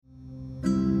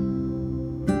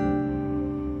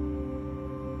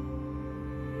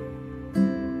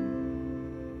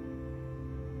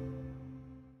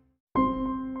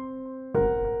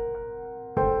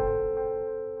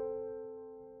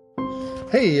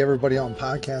Hey everybody on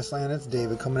podcast land, it's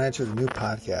David coming at you with a new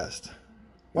podcast.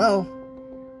 Well,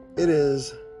 it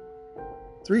is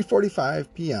 3:45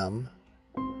 p.m.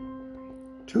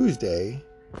 Tuesday,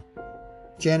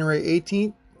 January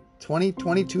 18th,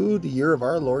 2022, the year of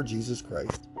our Lord Jesus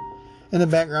Christ. In the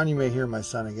background you may hear my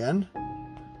son again.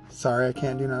 Sorry I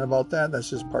can't do nothing about that. That's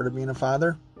just part of being a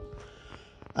father.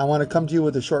 I want to come to you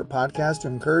with a short podcast to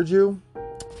encourage you.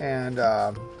 And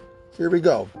here we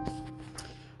go.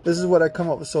 This is what I come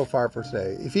up with so far for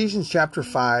today. Ephesians chapter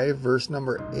 5, verse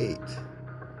number 8.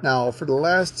 Now, for the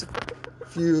last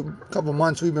couple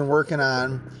months we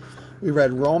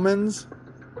read Romans,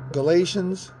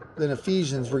 Galatians, then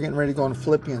Ephesians. We're getting ready to go in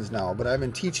Philippians now. But I've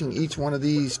been teaching each one of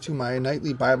these to my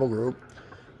nightly Bible group.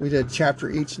 We did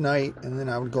chapter each night, and then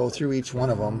I would go through each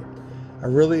one of them. I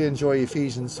really enjoy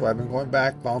Ephesians, so I've been going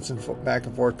back, bouncing back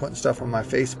and forth, putting stuff on my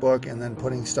Facebook, and then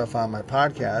putting stuff on my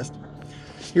podcast.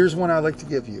 Here's one I'd like to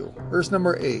give you. Verse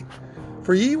number 8.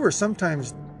 For ye were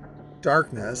sometimes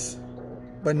darkness,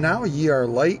 but now ye are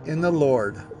light in the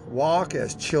Lord. Walk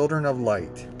as children of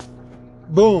light.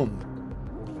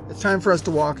 Boom. It's time for us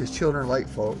to walk as children of light,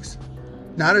 folks.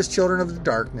 Not as children of the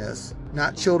darkness.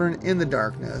 Not children in the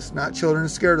darkness. Not children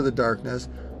scared of the darkness.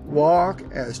 Walk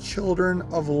as children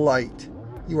of light.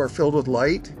 You are filled with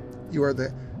light. You are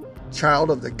the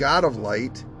child of the God of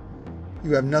light.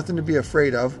 You have nothing to be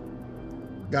afraid of.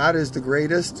 God is the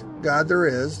greatest God there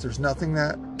is. There's nothing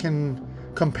that can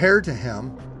compare to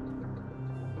him.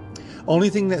 Only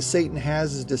thing that Satan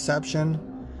has is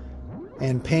deception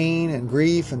and pain and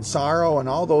grief and sorrow and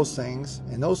all those things.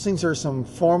 And those things are some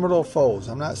formidable foes.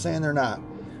 I'm not saying they're not.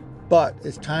 But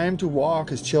it's time to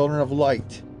walk as children of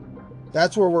light.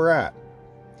 That's where we're at.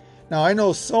 Now, I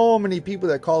know so many people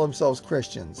that call themselves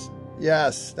Christians.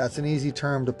 Yes, that's an easy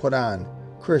term to put on.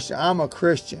 Christian. I'm a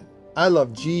Christian. I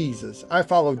love Jesus. I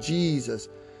follow Jesus.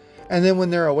 And then when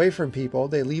they're away from people,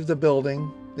 they leave the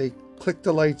building, they click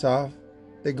the lights off,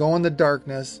 they go in the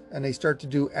darkness, and they start to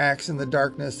do acts in the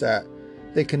darkness that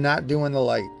they cannot do in the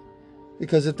light.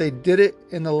 Because if they did it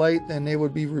in the light, then they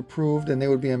would be reproved and they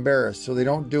would be embarrassed. So they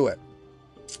don't do it.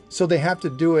 So they have to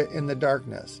do it in the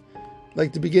darkness.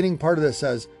 Like the beginning part of this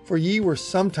says, for ye were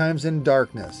sometimes in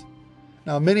darkness.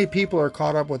 Now, many people are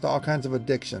caught up with all kinds of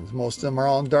addictions. Most of them are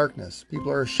all in darkness.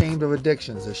 People are ashamed of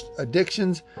addictions.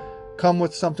 Addictions come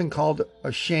with something called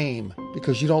a shame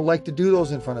because you don't like to do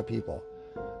those in front of people.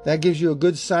 That gives you a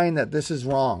good sign that this is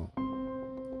wrong.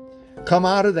 Come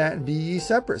out of that and be ye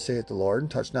separate, saith the Lord,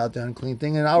 and touch not the unclean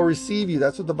thing, and I'll receive you.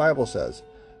 That's what the Bible says.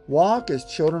 Walk as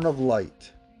children of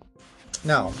light.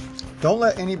 Now, don't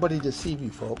let anybody deceive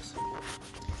you, folks.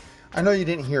 I know you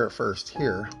didn't hear it first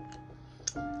here.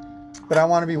 But I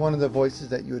want to be one of the voices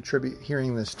that you attribute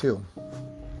hearing this to.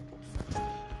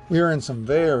 We are in some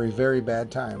very, very bad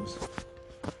times.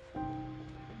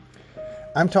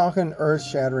 I'm talking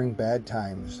earth-shattering bad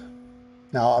times.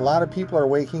 Now, a lot of people are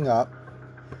waking up.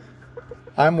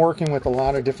 I'm working with a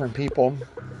lot of different people.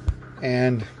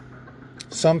 And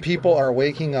some people are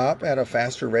waking up at a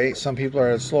faster rate. Some people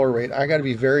are at a slower rate. I got to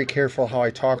be very careful how I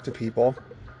talk to people.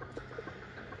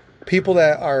 People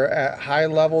that are at high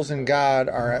levels in God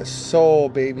are at so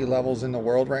baby levels in the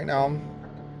world right now.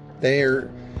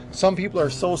 Some people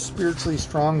are so spiritually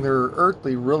strong, they're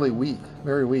earthly really weak,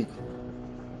 very weak.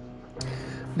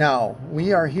 Now,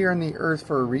 we are here on the earth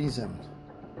for a reason.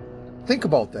 Think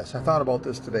about this. I thought about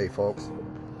this today, folks.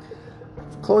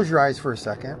 Close your eyes for a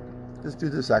second. Just do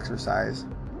this exercise.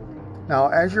 Now,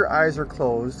 as your eyes are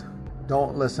closed,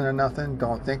 don't listen to nothing.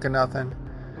 Don't think of nothing.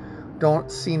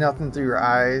 Don't see nothing through your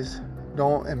eyes.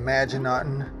 Don't imagine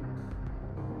nothing.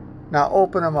 Now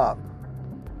open them up.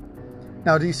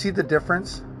 Now, do you see the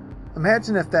difference?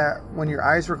 Imagine if that, when your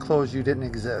eyes were closed, you didn't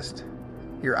exist.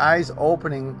 Your eyes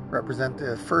opening represent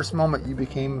the first moment you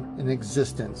became in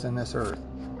existence in this earth.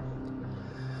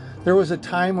 There was a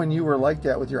time when you were like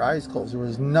that with your eyes closed. There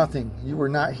was nothing. You were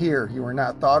not here. You were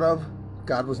not thought of.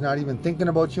 God was not even thinking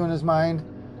about you in his mind.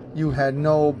 You had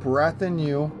no breath in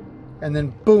you. And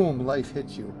then boom, life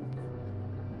hits you.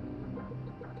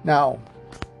 Now,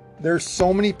 there's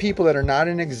so many people that are not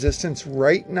in existence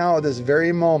right now at this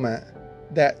very moment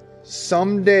that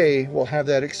someday will have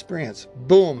that experience.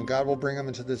 Boom, God will bring them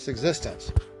into this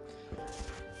existence.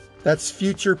 That's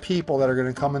future people that are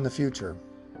going to come in the future.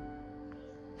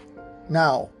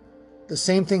 Now, the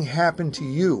same thing happened to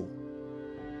you.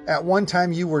 At one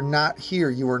time you were not here.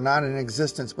 You were not in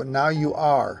existence, but now you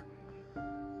are.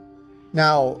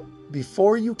 Now,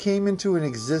 before you came into an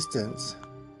existence,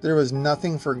 there was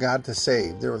nothing for God to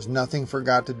save. There was nothing for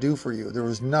God to do for you. There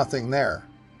was nothing there.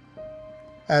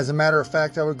 As a matter of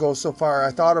fact, I would go so far,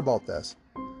 I thought about this.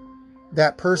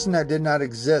 that person that did not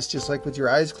exist, just like with your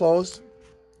eyes closed,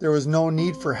 there was no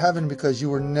need for heaven because you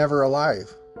were never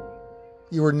alive.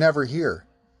 You were never here.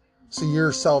 So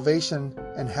your salvation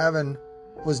and heaven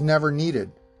was never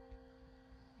needed.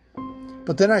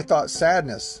 But then I thought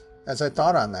sadness as I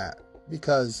thought on that,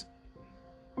 because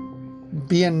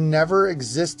being never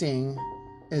existing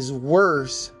is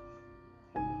worse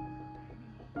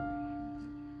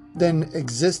than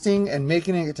existing and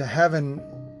making it to heaven.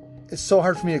 It's so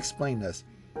hard for me to explain this.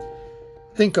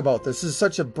 Think about this. This is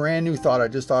such a brand new thought I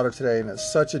just thought of today, and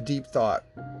it's such a deep thought.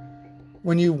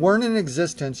 When you weren't in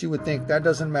existence, you would think that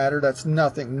doesn't matter, that's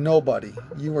nothing, nobody.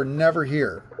 You were never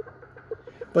here.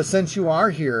 But since you are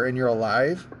here and you're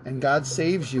alive and God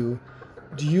saves you,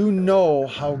 do you know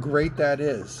how great that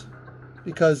is?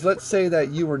 Because let's say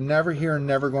that you were never here and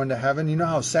never going to heaven. You know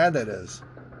how sad that is.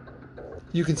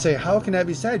 You can say, how can that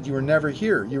be sad? You were never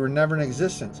here. You were never in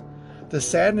existence. The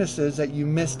sadness is that you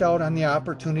missed out on the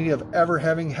opportunity of ever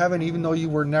having heaven, even though you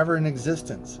were never in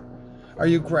existence. Are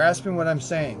you grasping what I'm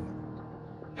saying?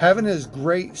 Heaven is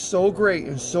great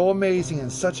and so amazing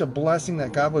and such a blessing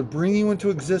that God would bring you into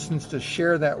existence to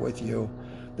share that with you.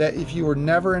 That if you were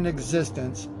never in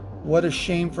existence, what a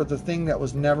shame for the thing that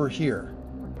was never here.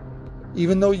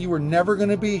 Even though you were never going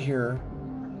to be here,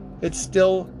 it's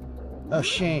still a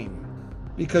shame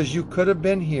because you could have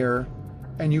been here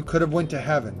and you could have went to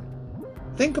heaven.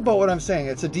 Think about what I'm saying.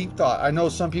 It's a deep thought. I know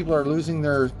some people are losing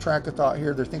their track of thought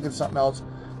here. They're thinking something else.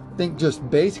 Think just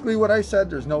basically what I said.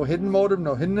 There's no hidden motive,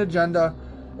 no hidden agenda.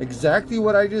 Exactly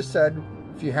what I just said.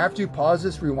 If you have to, pause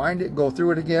this, rewind it, go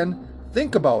through it again.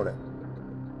 Think about it.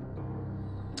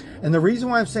 And the reason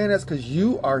why I'm saying that is because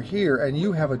you are here and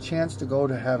you have a chance to go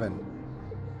to heaven.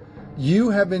 You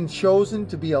have been chosen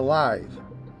to be alive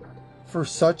for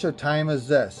such a time as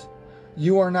this.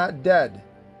 You are not dead.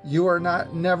 You are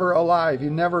not never alive. You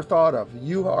never thought of.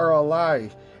 You are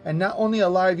alive. And not only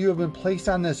alive, you have been placed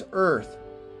on this earth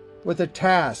with a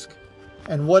task.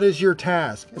 And what is your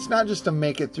task? It's not just to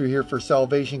make it through here for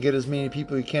salvation, get as many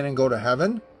people you can and go to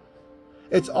heaven.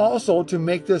 It's also to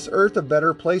make this earth a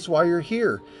better place while you're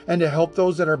here, and to help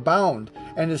those that are bound,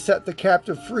 and to set the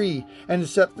captive free, and to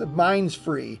set the minds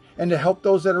free, and to help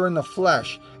those that are in the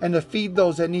flesh, and to feed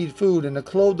those that need food, and to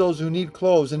clothe those who need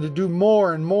clothes, and to do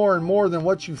more and more and more than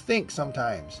what you think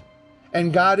sometimes.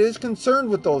 And God is concerned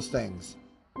with those things.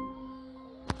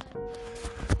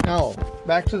 Now,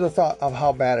 back to the thought of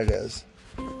how bad it is.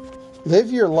 Live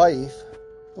your life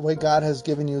the way God has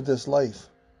given you this life.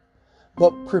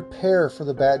 But prepare for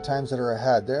the bad times that are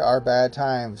ahead. There are bad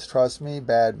times. Trust me,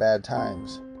 bad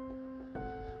times.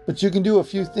 But you can do a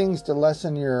few things to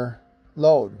lessen your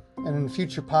load. And in a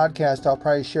future podcast, I'll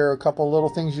probably share a couple little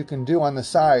things you can do on the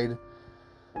side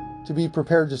to be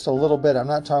prepared just a little bit. I'm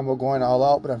not talking about going all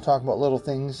out, but I'm talking about little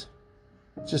things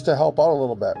just to help out a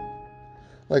little bit.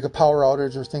 Like a power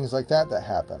outage or things like that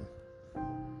happen.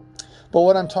 But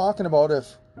what I'm talking about,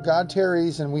 if God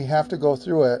tarries and we have to go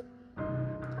through it,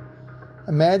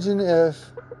 imagine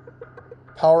if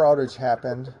power outage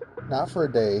happened, not for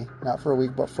a day, not for a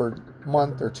week, but for a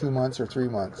month or 2 months or 3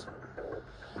 months.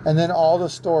 And then all the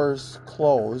stores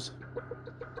close.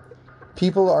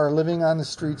 People are living on the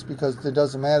streets because it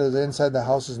doesn't matter. The inside the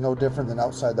house is no different than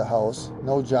outside the house.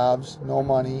 No jobs, no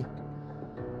money.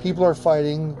 People are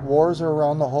fighting. Wars are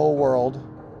around the whole world.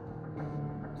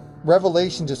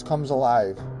 Revelation just comes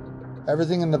alive.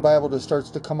 Everything in the Bible just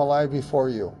starts to come alive before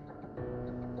you.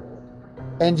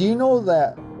 And do you know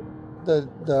that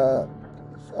the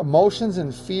emotions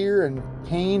and fear and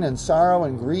pain and sorrow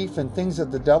and grief and things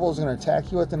that the devil is going to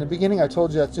attack you with? In the beginning, I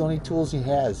told you that's the only tools he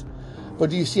has. But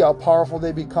do you see how powerful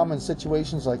they become in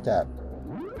situations like that?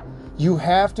 You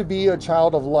have to be a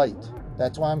child of light.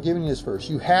 That's why I'm giving you this verse.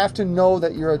 You have to know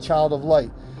that you're a child of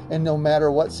light. And no matter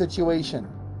what situation.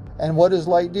 And what does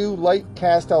light do? Light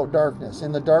casts out darkness.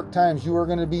 In the dark times, you are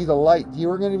going to be the light. You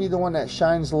are going to be the one that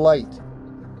shines light.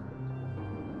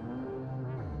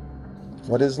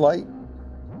 What is light?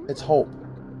 It's hope.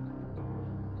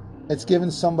 It's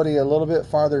giving somebody a little bit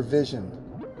farther vision.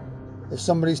 If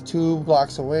somebody's 2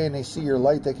 blocks away and they see your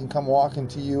light, they can come walking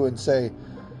to you and say,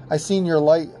 I seen your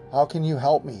light. How can you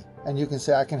help me? And you can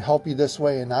say, I can help you this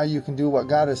way. And now you can do what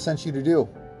God has sent you to do.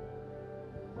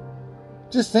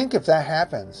 Just think if that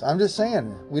happens. I'm just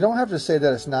saying, we don't have to say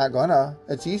that it's not gonna.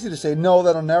 It's easy to say, no,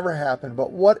 that'll never happen.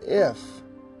 But what if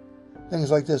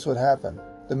things like this would happen?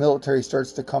 The military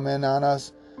starts to come in on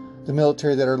us. The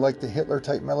military that are like the Hitler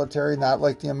type military, not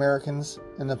like the Americans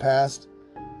in the past.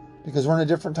 Because we're in a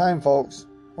different time, folks.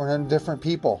 We're in a different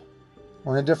people.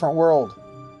 We're in a different world.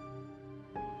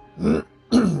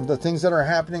 The things that are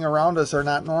happening around us are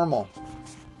not normal.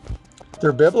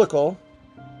 They're biblical.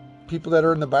 people that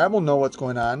are in the Bible know what's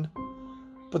going on.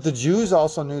 But the Jews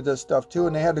also knew this stuff too,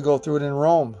 and they had to go through it in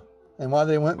Rome. And while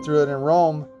they went through it in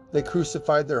Rome, they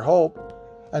crucified their hope,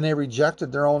 and they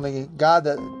rejected their only God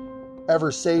that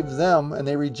ever saved them, and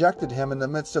they rejected him in the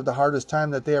midst of the hardest time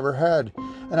that they ever had.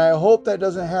 And I hope that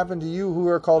doesn't happen to you who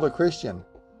are called a Christian.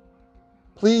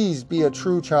 Please be a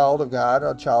true child of God,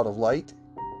 a child of light.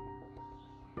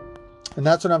 And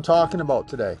that's what I'm talking about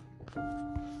today.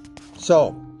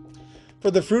 So, for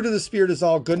the fruit of the Spirit is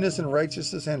all goodness and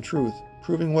righteousness and truth,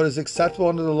 proving what is acceptable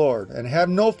unto the Lord, and have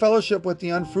no fellowship with the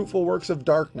unfruitful works of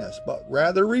darkness, but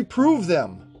rather reprove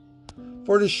them.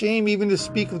 For it is shame even to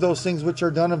speak of those things which are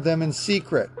done of them in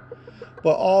secret.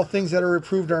 But all things that are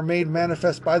reproved are made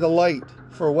manifest by the light.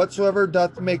 For whatsoever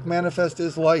doth make manifest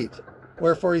is light.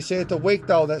 Wherefore he saith, Awake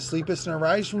thou that sleepest, and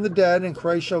arise from the dead, and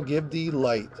Christ shall give thee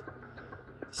light.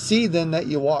 See then that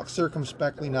ye walk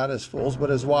circumspectly, not as fools,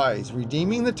 but as wise,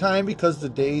 redeeming the time, because the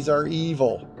days are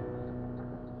evil.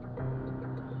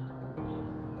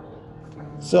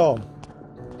 So,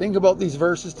 think about these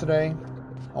verses today.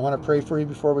 I want to pray for you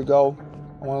before we go.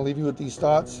 I want to leave you with these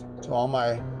thoughts to all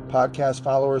my podcast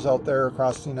followers out there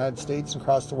across the United States and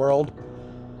across the world.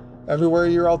 Everywhere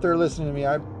you're out there listening to me,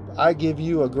 I give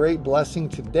you a great blessing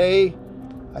today.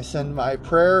 I send my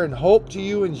prayer and hope to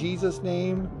you in Jesus'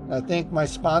 name. I thank my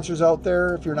sponsors out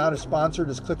there. If you're not a sponsor,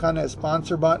 just click on that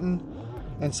sponsor button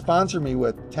and sponsor me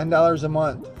with $10 a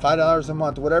month, $5 a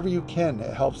month, whatever you can.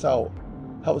 It helps out.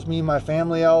 Helps me and my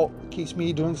family out. Keeps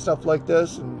me doing stuff like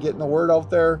this and getting the word out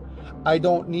there. I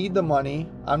don't need the money.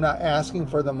 I'm not asking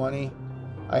for the money.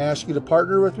 I ask you to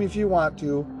partner with me if you want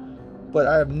to. But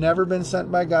I have never been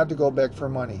sent by God to go beg for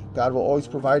money. God will always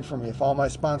provide for me. If all my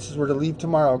sponsors were to leave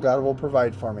tomorrow, God will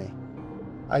provide for me.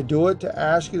 I do it to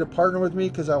ask you to partner with me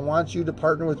because I want you to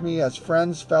partner with me as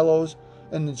friends, fellows,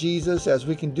 and Jesus. As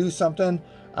we can do something,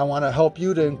 I want to help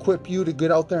you, to equip you to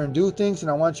get out there and do things.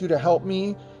 And I want you to help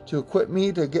me, to equip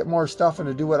me to get more stuff and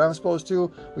to do what I'm supposed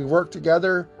to. We work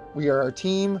together. We are a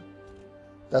team.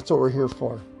 That's what we're here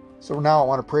for. So now I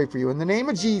want to pray for you. In the name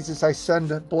of Jesus, I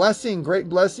send a blessing, great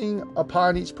blessing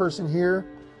upon each person here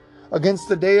against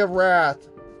the day of wrath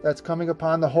that's coming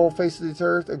upon the whole face of this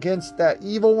earth, against that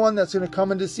evil one that's going to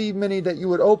come and deceive many, that you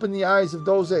would open the eyes of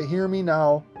those that hear me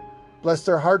now. Bless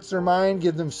their hearts, their mind,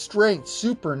 give them strength,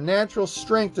 supernatural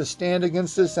strength to stand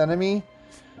against this enemy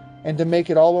and to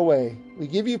make it all away. We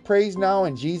give you praise now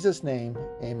in Jesus' name.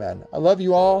 Amen. I love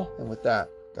you all. And with that,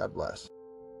 God bless.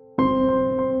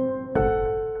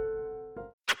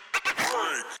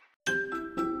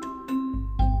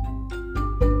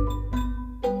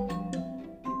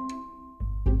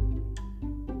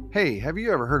 Hey, have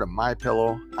you ever heard of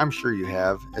MyPillow? I'm sure you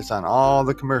have. It's on all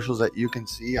the commercials that you can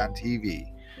see on TV.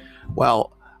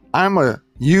 Well, I'm a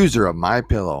user of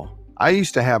MyPillow. I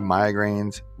used to have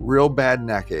migraines, real bad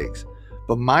neck aches,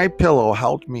 but MyPillow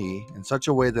helped me in such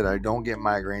a way that I don't get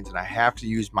migraines, and I have to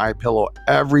use MyPillow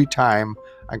every time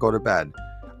I go to bed.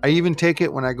 I even take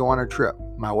it when I go on a trip.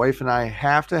 My wife and I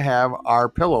have to have our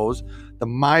pillows, the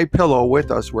MyPillow,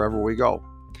 with us wherever we go.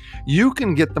 You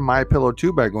can get the MyPillow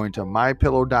too by going to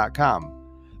mypillow.com.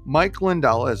 Mike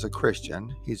Lindell is a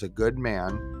Christian. He's a good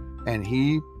man, and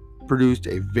he produced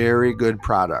a very good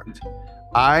product.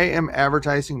 I am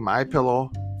advertising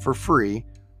MyPillow for free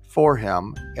for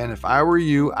him, and if I were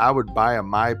you, I would buy a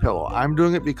MyPillow. I'm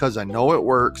doing it because I know it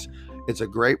works. It's a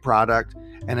great product,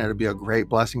 and it'll be a great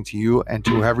blessing to you and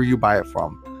to whoever you buy it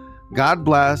from. God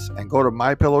bless, and go to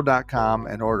mypillow.com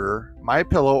and order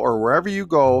MyPillow, or wherever you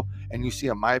go and you see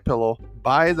a MyPillow,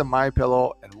 buy the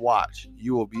MyPillow and watch.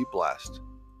 You will be blessed.